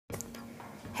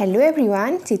Hello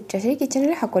everyone, Chitrashree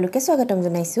kitchenৰে সকলোকে স্বাগতম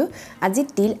জনাইছো। আজি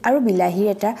তিল আৰু বিলাহীৰ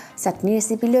এটা চাটনি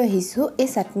ৰেচিপি লৈ আহিছো। এই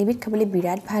চাটনিবিধ খাবলৈ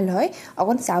বিৰাট ভাল হয়।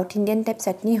 অকন সাউথ ইন্ডিয়ান টাইপ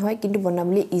চাটনি হয় কিন্তু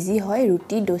বনাবলৈ ইজি হয়।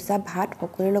 ৰুটি, ডোসা, ভাত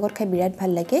সকলোৰ লগত খাই বিৰাট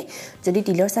ভাল লাগে। যদি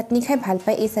তিলৰ চাটনি খাই ভাল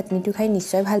পায় এই চাটনিটো খাই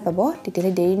নিশ্চয় ভাল পাব।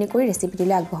 তেতিয়ালে দেৰি নকৰি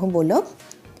ৰেচিপিটোলৈ আগবাঢ়ো বলক।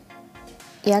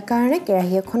 ইয়াৰ কাৰণে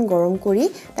কেৰাহী এখন গৰম কৰি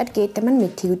তাত কেইটামান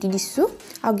মেথি গুটি দিছো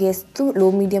আৰু গেছটো লো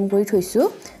মিডিয়াম কৰি থৈছো।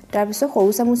 তাৰ পিছত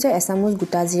সৰু চামুচে এচামুচ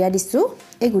গোটা জিৰা দিছো।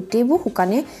 এই গুটেইবোৰ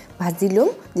শুকানে ভাজি লম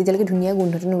যেতিয়ালৈকে ধুনীয়া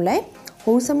গোন্ধটো নোলায়।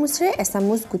 সৰু চামুচেৰে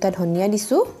এচামুচ গোটা ধনিয়া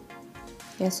দিছো।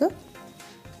 ইয়াছো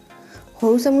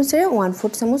সৰু চামুচেৰে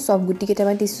 1/4 চামুচ সব গুটি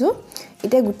কেইটামান দিছো।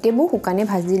 এতিয়া গুটেইবোৰ শুকানে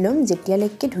ভাজি লম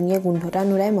যেতিয়ালৈকে ধুনীয়া গোন্ধটা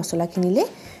নোলায় মছলাখিনিলে।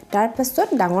 তাৰ পাছত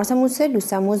ডাঙৰ চামুচে 2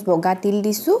 চামুচ বগা তিল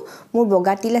দিছো। মোৰ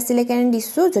বগা তিল আছিল কাৰণে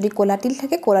দিছো। যদি কলা তিল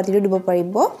থাকে কলা তিলও দিব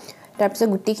পাৰিব। তাৰ পাছত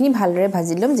গুটিখিনি ভালদৰে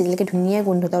ভাজি লম যেতিয়ালৈকে ধুনীয়া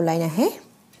গোন্ধটা ওলাই নাহে।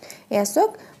 এয়াসক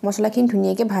মছলাখিনি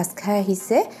ধুনীয়াকৈ ভাজ খাই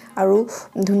আহিছে আৰু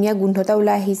ধুনীয়া গোন্ধটা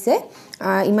ওলাই আহিছে।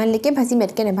 ইমানলৈকে ভাজি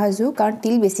মেটকে নেভাজো কাৰণ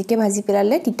তিল বেছিকৈ ভাজি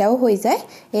পেলালে তিতাও হৈ যায়।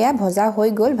 এয়া ভজা হৈ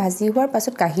গল। ভাজি হোৱাৰ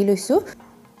পাছত কাঢ়ি লৈছো।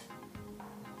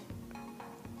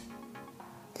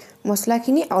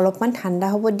 মছলাখিনি অলপমান ঠাণ্ডা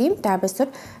হ'ব দিম। তাৰ পাছত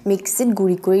মিক্সিত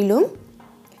গুৰি কৰি লম।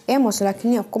 এই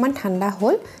মছলাখিনি অকমান ঠাণ্ডা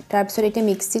হ'ল। তাৰ পাছত এতিয়া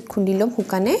মিক্সিত খুন্দি লম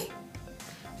শুকানে।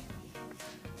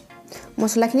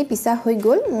 মছলাখিনি পিছা হৈ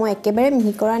গল। মই একেবাৰে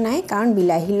মিহি কৰা নাই কাৰণ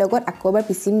বিলাহীৰ লগত আকৌ এবাৰ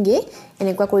পিচিমগে।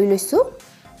 এনেকুৱা কৰি লৈছো।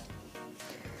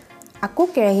 আকৌ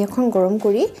কেৰাহী এখন গৰম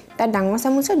কৰি তাত ডাঙৰ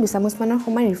চামুচৰ 2 চামুচ মানৰ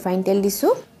সমান ৰিফাইন তেল দিছো।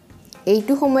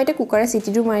 এইটো সময়তে কুকাৰৰ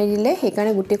চিটিটো মাৰি দিলে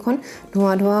সেইকাৰণে গুটেখন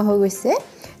ধোঁৱা ধোঁৱা হৈ গৈছে।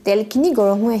 তেলখিনি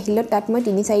গৰম হৈ আহিলে তাত মই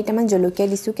 3-4টা মান জলকীয়া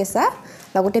দিছো কেঁচা।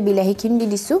 লগতে বিলাহীখিনি দি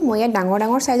দিছো। মই ইয়াত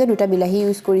ডাঙৰ সাইজৰ 2টা বিলাহী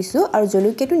ইউজ কৰিছো আৰু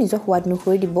জলকীয়াটো নিজৰ সোৱাদ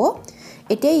অনুসৰি দিব।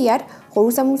 এতিয়া ইয়াত সৰু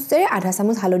চামুচেৰে আধা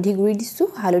চামুচ হালধি গুৰি দিছো।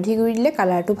 হালধি গুৰি দিলে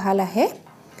কালাৰটো ভাল আহে।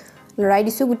 লৰাই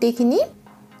দিছো গুটেখিনি।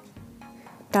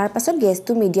 তাৰ পাছত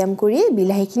গেছটো মিডিয়াম কৰি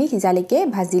বিলাহীখিনি সিজালৈকে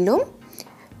ভাজি লম।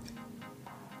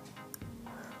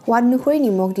 সোৱাদ অনুসৰি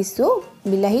নিমখ দিছো।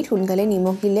 বিলাহীত সোনকালে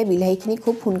নিমখ দিলে বিলাহীখিনি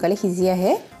খুব সোনকালে সিজি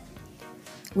আহে।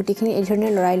 গুটিখিনি এই ধৰণে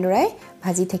লৰাই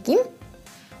ভাজি থাকিম।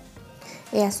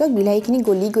 এয়াসক বিলাহীখিনি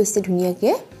গলি গৈছে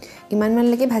ধুনীয়াকৈ।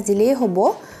 ইমানমানলৈকে ভাজিলেই হ'ব।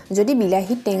 যদি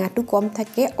বিলাহীত টেঙাটো কম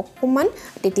থাকে অকমান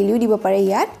তেতেলিও দিব পাৰে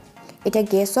ইয়াত। এতিয়া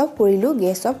গেছ অফ কৰিলো।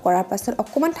 গেছ অফ কৰাৰ পাছত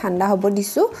অকমান ঠাণ্ডা হ'ব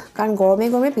দিছো কাৰণ গৰমে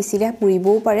গৰমে পিচিলে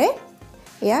পুৰিবও পাৰে।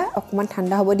 এয়া অকমান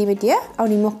ঠাণ্ডা হ'ব দিম এতিয়া আৰু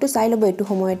নিমখটো চাই ল'ব এইটো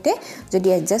সময়তে। যদি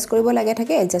এডজাস্ট কৰিব লাগে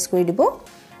থাকে এডজাস্ট কৰি দিব।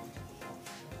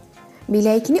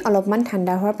 বিলাহীখিনি অলপমান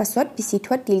ঠাণ্ডা হোৱাৰ পাছত পিচি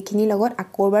থোৱা তিলখিনিৰ লগত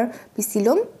আকৌ এবাৰ পিচি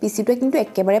লম। পিচিটোৱে কিন্তু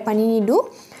একেবাৰে পানী নিদো।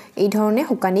 এই ধৰণে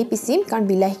শুকানেই পিচিম কাৰণ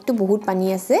বিলাহীটো বহুত পানী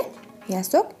আছে।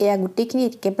 ইয়াসক এয়া গুটিখিনি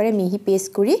একেবাৰে মিহি পেষ্ট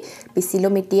কৰি পিচি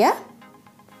লম এতিয়া।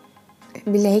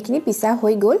 বিলাহীখিনি পিছা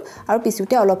হৈ গল আৰু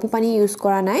পিছোতে অলপো পানী ইউজ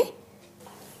কৰা নাই।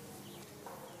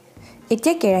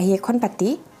 এতিয়া কেৰাহী এখন পাতি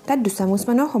তাত 2 চামুচ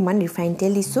মানৰ সমান ৰিফাইন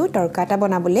তেল দিছো তৰকা এটা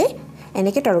বনাবলৈ।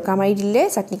 এনেকৈ তৰকা মাৰি দিলে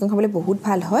চাটনিখন খাবলৈ বহুত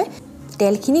ভাল হয়।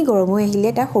 তেলখিনি গৰম হৈ আহিলে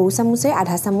তাত সৰু চামুচেৰে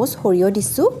আধা চামুচ সৰিয়হ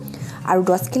দিছো আৰু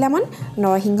 10 কিলামান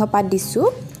নৰসিংহ পাত দিছো।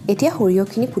 এতিয়া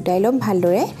সৰিয়হখিনি ফুটাই লম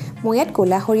ভালদৰে। মই ইয়াত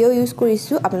ক'লা সৰিয়হ ইউজ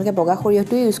কৰিছো। আপোনালোকে বগা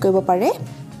সৰিয়হটো ইউজ কৰিব পাৰে।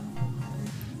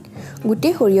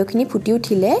 গোটেই সৰিয়হখিনি ফুটি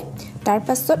উঠিলে তাৰ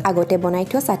পাছত আগতে বনাই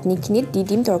থোৱা চাটনিখিনিত দি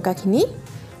দিম তৰকাখিনি।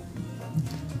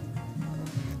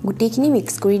 গুটেইখিনি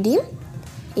মিক্স কৰি দিম।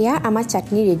 এয়া আমাৰ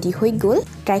চাটনি ৰেডি হৈ গল।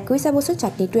 ট্ৰাই কৰি চাবচোন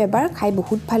চাটনিটো এবাৰ খাই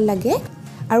বহুত ভাল লাগে।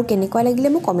 আৰু কেনেকুৱা লাগিলে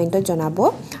মোক কমেন্টত জনাব।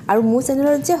 আৰু মোৰ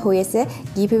চেনেলত যে হৈ আছে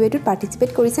গিভএৱেটোত পাৰ্টিসিপেট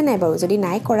কৰিছে নাই বাৰু? যদি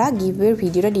নাই কৰা গিভএৱেৰ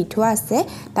ভিডিওটা দি থোৱা আছে।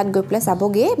 তাত গৈ পেলাই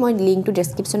চাবগে। মই লিংকটো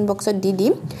ডেসক্ৰিপচন বক্সত দি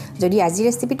দিম। যদি আজি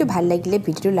ৰেচিপিটো ভাল লাগিলে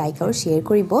ভিডিওটো লাইক আৰু শেয়াৰ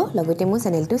কৰিব। লগতে মোৰ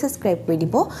চেনেলটো সাবস্ক্ৰাইব কৰি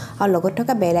দিব আৰু লগত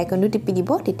থকা বেল আইকনটো টিপি দিব।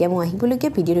 তেতিয়া মই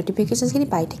আহিবলগীয়া ভিডিও নটিফিকেশনখিনি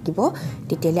পাই থাকিব।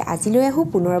 তেতিয়ালে আজিলৈ আহো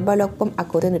পুনৰবাৰ লগ পাম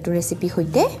আকৌ এটা নতুন ৰেচিপি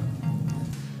সৈতে।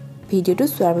 ভিডিওটো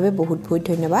চোৱাৰ বাবে বহুত বহুত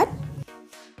ধন্যবাদ।